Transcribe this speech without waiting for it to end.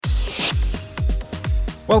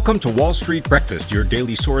Welcome to Wall Street Breakfast, your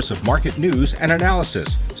daily source of market news and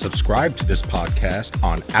analysis. Subscribe to this podcast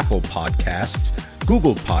on Apple Podcasts,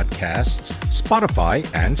 Google Podcasts, Spotify,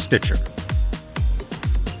 and Stitcher.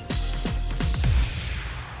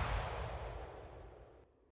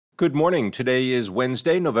 Good morning. Today is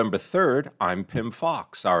Wednesday, November 3rd. I'm Pim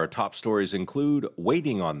Fox. Our top stories include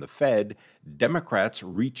waiting on the Fed, Democrats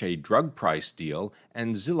reach a drug price deal,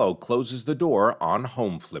 and Zillow closes the door on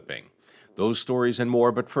home flipping. Those stories and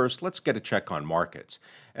more, but first, let's get a check on markets.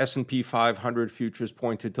 S&P 500 futures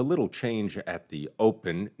pointed to little change at the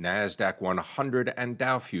open. NASDAQ 100 and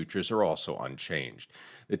Dow futures are also unchanged.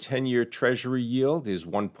 The 10-year Treasury yield is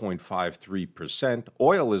 1.53%.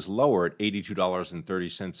 Oil is lower at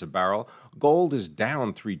 $82.30 a barrel. Gold is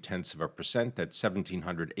down 0.3% at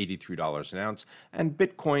 $1,783 an ounce. And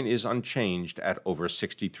Bitcoin is unchanged at over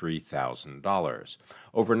 $63,000.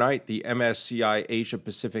 Overnight, the MSCI Asia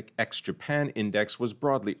Pacific ex-Japan index was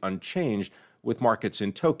broadly unchanged, with markets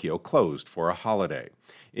in Tokyo closed for a holiday.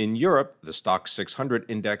 In Europe, the Stoxx 600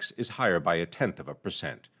 index is higher by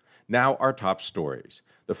 0.1%. Now our top stories.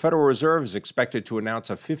 The Federal Reserve is expected to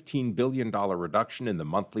announce a $15 billion reduction in the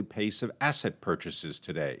monthly pace of asset purchases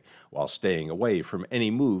today, while staying away from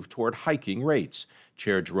any move toward hiking rates.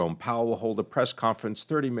 Chair Jerome Powell will hold a press conference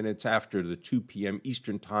 30 minutes after the 2 p.m.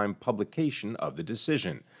 Eastern Time publication of the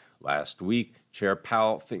decision. Last week, Chair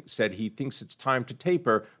Powell said he thinks it's time to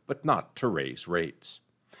taper, but not to raise rates.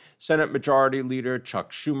 Senate Majority Leader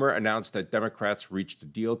Chuck Schumer announced that Democrats reached a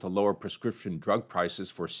deal to lower prescription drug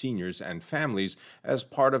prices for seniors and families as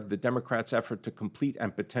part of the Democrats' effort to complete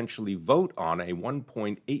and potentially vote on a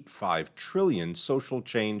 $1.85 trillion social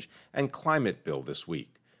change and climate bill this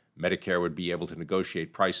week. Medicare would be able to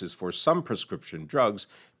negotiate prices for some prescription drugs,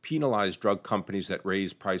 penalize drug companies that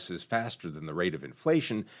raise prices faster than the rate of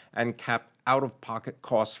inflation, and cap out-of-pocket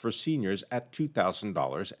costs for seniors at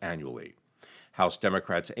 $2,000 annually. House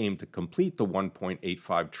Democrats aim to complete the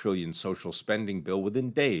 $1.85 trillion social spending bill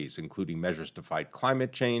within days, including measures to fight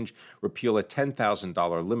climate change, repeal a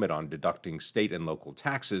 $10,000 limit on deducting state and local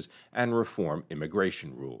taxes, and reform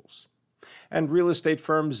immigration rules. And real estate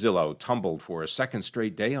firm Zillow tumbled for a second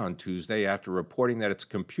straight day on Tuesday after reporting that its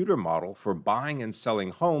computer model for buying and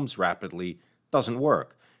selling homes rapidly doesn't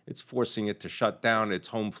work. It's forcing it to shut down its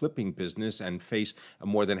home flipping business and face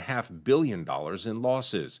more than $500 million in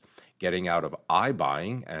losses. Getting out of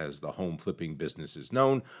iBuying, as the home flipping business is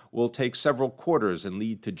known, will take several quarters and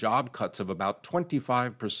lead to job cuts of about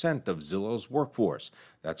 25% of Zillow's workforce.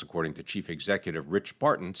 That's according to Chief Executive Rich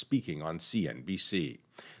Barton speaking on CNBC.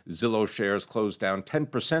 Zillow shares closed down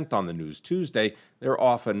 10% on the news Tuesday. They're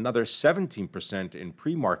off another 17% in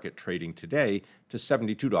pre-market trading today to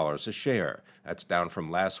 $72 a share. That's down from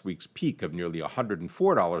last week's peak of nearly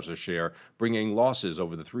 $104 a share, bringing losses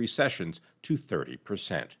over the 3 sessions to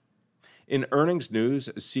 30%. In earnings news,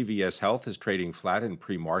 CVS Health is trading flat in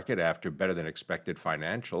pre-market after better-than-expected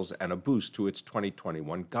financials and a boost to its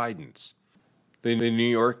 2021 guidance. The New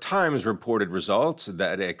York Times reported results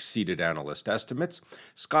that exceeded analyst estimates.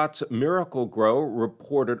 Scott's Miracle-Gro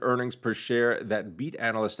reported earnings per share that beat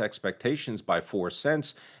analyst expectations by 4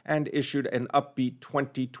 cents and issued an upbeat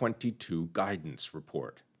 2022 guidance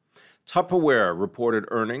report. Tupperware reported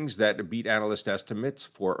earnings that beat analyst estimates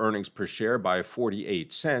for earnings per share by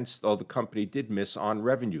 48 cents, though the company did miss on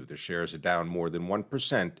revenue. The shares are down more than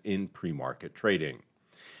 1% in pre-market trading.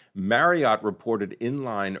 Marriott reported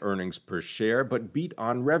inline earnings per share, but beat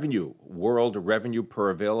on revenue. World revenue per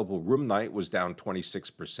available room night was down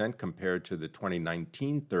 26% compared to the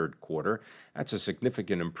 2019 third quarter. That's a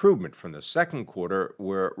significant improvement from the second quarter,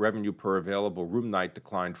 where revenue per available room night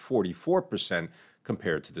declined 44%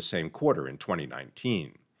 compared to the same quarter in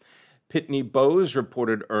 2019. Pitney Bowes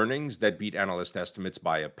reported earnings that beat analyst estimates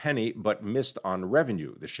by a penny, but missed on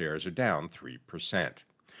revenue. The shares are down 3%.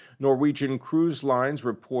 Norwegian Cruise Lines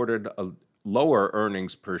reported a lower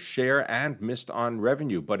earnings per share and missed on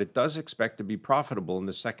revenue, but it does expect to be profitable in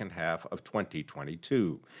the second half of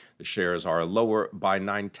 2022. The shares are lower by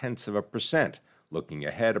 0.9%. Looking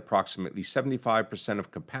ahead, approximately 75%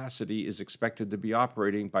 of capacity is expected to be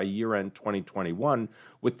operating by year-end 2021,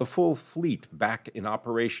 with the full fleet back in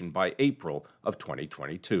operation by April of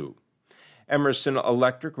 2022. Emerson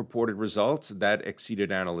Electric reported results that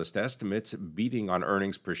exceeded analyst estimates, beating on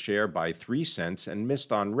earnings per share by 3 cents and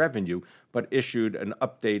missed on revenue, but issued an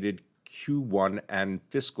updated Q1 and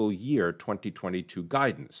fiscal year 2022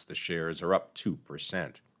 guidance. The shares are up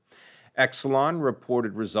 2%. Exelon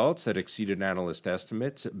reported results that exceeded analyst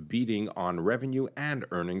estimates, beating on revenue and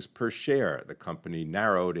earnings per share. The company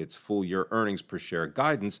narrowed its full-year earnings per share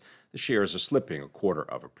guidance. The shares are slipping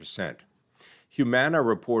 0.25%. Humana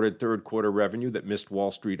reported third quarter revenue that missed Wall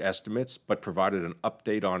Street estimates, but provided an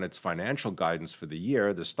update on its financial guidance for the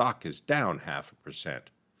year. The stock is down 0.5%.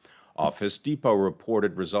 Office Depot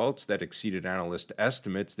reported results that exceeded analyst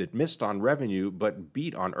estimates that missed on revenue but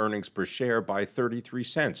beat on earnings per share by 33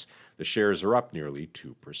 cents. The shares are up nearly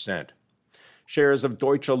 2%. Shares of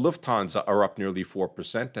Deutsche Lufthansa are up nearly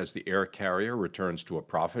 4% as the air carrier returns to a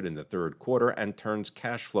profit in the third quarter and turns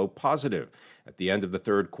cash flow positive. At the end of the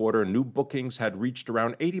third quarter, new bookings had reached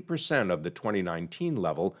around 80% of the 2019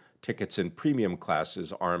 level. Tickets in premium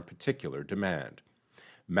classes are in particular demand.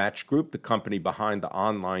 Match Group, the company behind the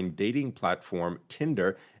online dating platform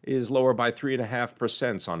Tinder, is lower by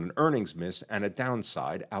 3.5% on an earnings miss and a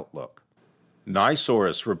downside outlook.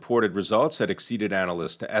 NiSource reported results that exceeded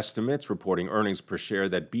analyst estimates, reporting earnings per share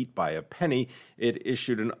that beat by a penny. It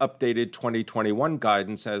issued an updated 2021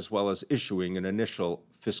 guidance as well as issuing an initial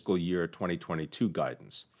fiscal year 2022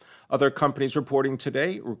 guidance. Other companies reporting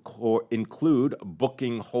today include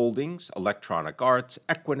Booking Holdings, Electronic Arts,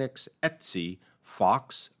 Equinix, Etsy,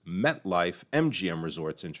 Fox, MetLife, MGM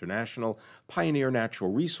Resorts International, Pioneer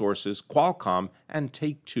Natural Resources, Qualcomm, and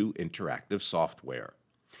Take-Two Interactive Software.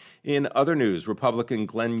 In other news, Republican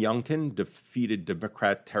Glenn Youngkin defeated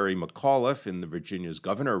Democrat Terry McAuliffe in the Virginia's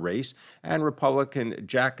governor race, and Republican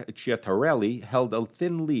Jack Ciattarelli held a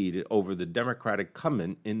thin lead over the Democratic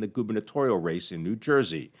incumbent in the gubernatorial race in New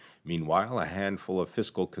Jersey. Meanwhile, a handful of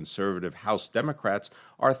fiscal conservative House Democrats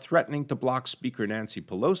are threatening to block Speaker Nancy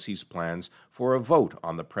Pelosi's plans for a vote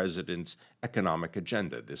on the president's economic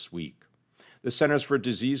agenda this week. The Centers for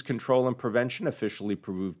Disease Control and Prevention officially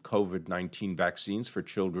approved COVID-19 vaccines for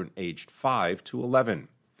children aged 5 to 11.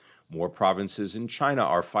 More provinces in China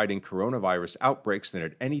are fighting coronavirus outbreaks than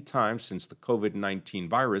at any time since the COVID-19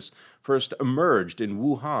 virus first emerged in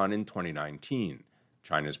Wuhan in 2019.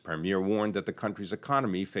 China's premier warned that the country's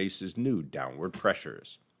economy faces new downward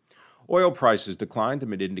pressures. Oil prices declined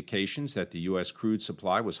amid indications that the U.S. crude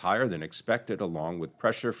supply was higher than expected, along with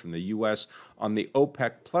pressure from the U.S. on the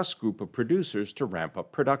OPEC Plus group of producers to ramp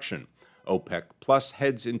up production. OPEC Plus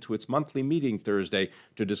heads into its monthly meeting Thursday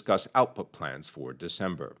to discuss output plans for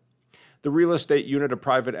December. The real estate unit of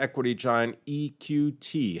private equity giant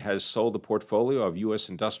EQT has sold a portfolio of U.S.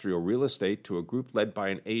 industrial real estate to a group led by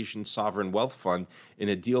an Asian sovereign wealth fund in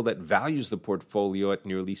a deal that values the portfolio at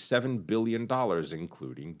nearly $7 billion,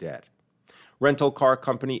 including debt. Rental car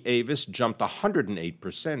company Avis jumped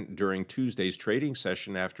 108% during Tuesday's trading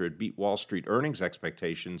session after it beat Wall Street earnings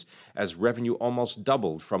expectations as revenue almost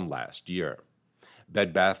doubled from last year.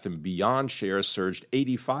 Bed Bath & Beyond shares surged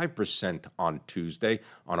 85% on Tuesday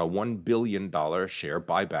on a $1 billion share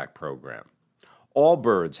buyback program.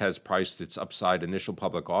 Allbirds has priced its upside initial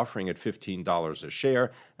public offering at $15 a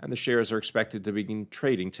share, and the shares are expected to begin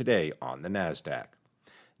trading today on the NASDAQ.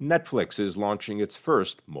 Netflix is launching its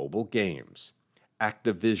first mobile games.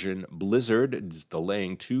 Activision Blizzard is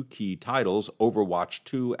delaying two key titles, Overwatch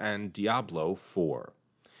 2 and Diablo 4.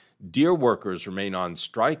 Deer workers remain on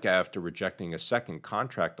strike after rejecting a second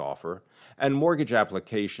contract offer, and mortgage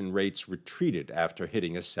application rates retreated after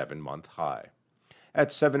hitting a 7-month high.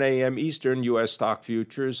 At 7 a.m. Eastern, U.S. stock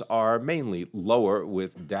futures are mainly lower,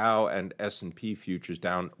 with Dow and S&P futures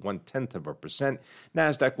down 0.1%.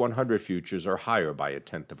 NASDAQ 100 futures are higher by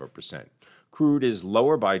 0.1%. Crude is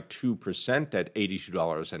lower by 2% at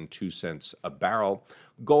 $82.02 a barrel.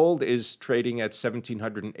 Gold is trading at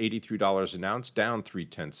 $1,783 an ounce, down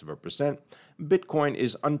 0.3%. Bitcoin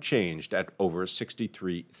is unchanged at over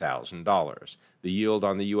 $63,000. The yield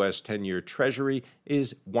on the U.S. 10-year Treasury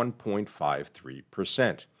is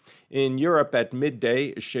 1.53%. In Europe at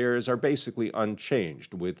midday, shares are basically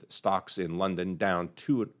unchanged, with stocks in London down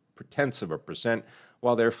 0.2%,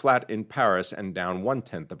 while they're flat in Paris and down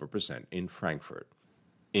 0.1% in Frankfurt.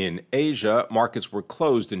 In Asia, markets were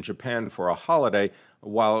closed in Japan for a holiday,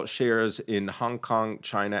 while shares in Hong Kong,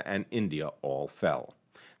 China, and India all fell.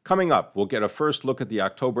 Coming up, we'll get a first look at the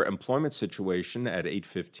October employment situation at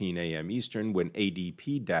 8:15 a.m. Eastern when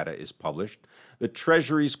ADP data is published. The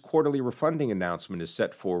Treasury's quarterly refunding announcement is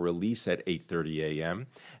set for release at 8:30 a.m.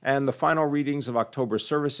 And the final readings of October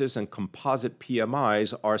services and composite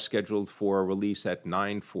PMIs are scheduled for a release at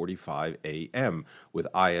 9:45 a.m., with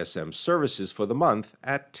ISM services for the month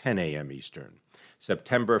at 10 a.m. Eastern.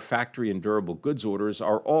 September factory and durable goods orders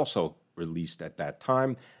are also released at that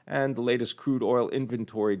time, and the latest crude oil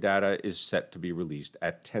inventory data is set to be released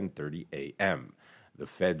at 10:30 a.m. The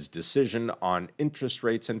Fed's decision on interest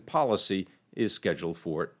rates and policy is scheduled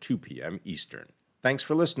for 2 p.m. Eastern. Thanks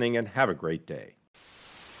for listening and have a great day.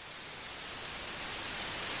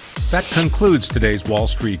 That concludes today's Wall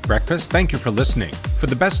Street Breakfast. Thank you for listening. For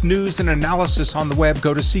the best news and analysis on the web,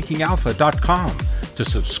 go to seekingalpha.com. To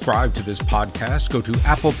subscribe to this podcast, go to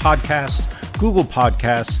Apple Podcasts, Google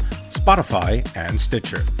Podcasts, Spotify, and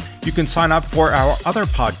Stitcher. You can sign up for our other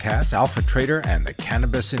podcasts, Alpha Trader and the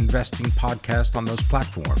Cannabis Investing Podcast, on those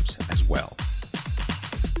platforms as well.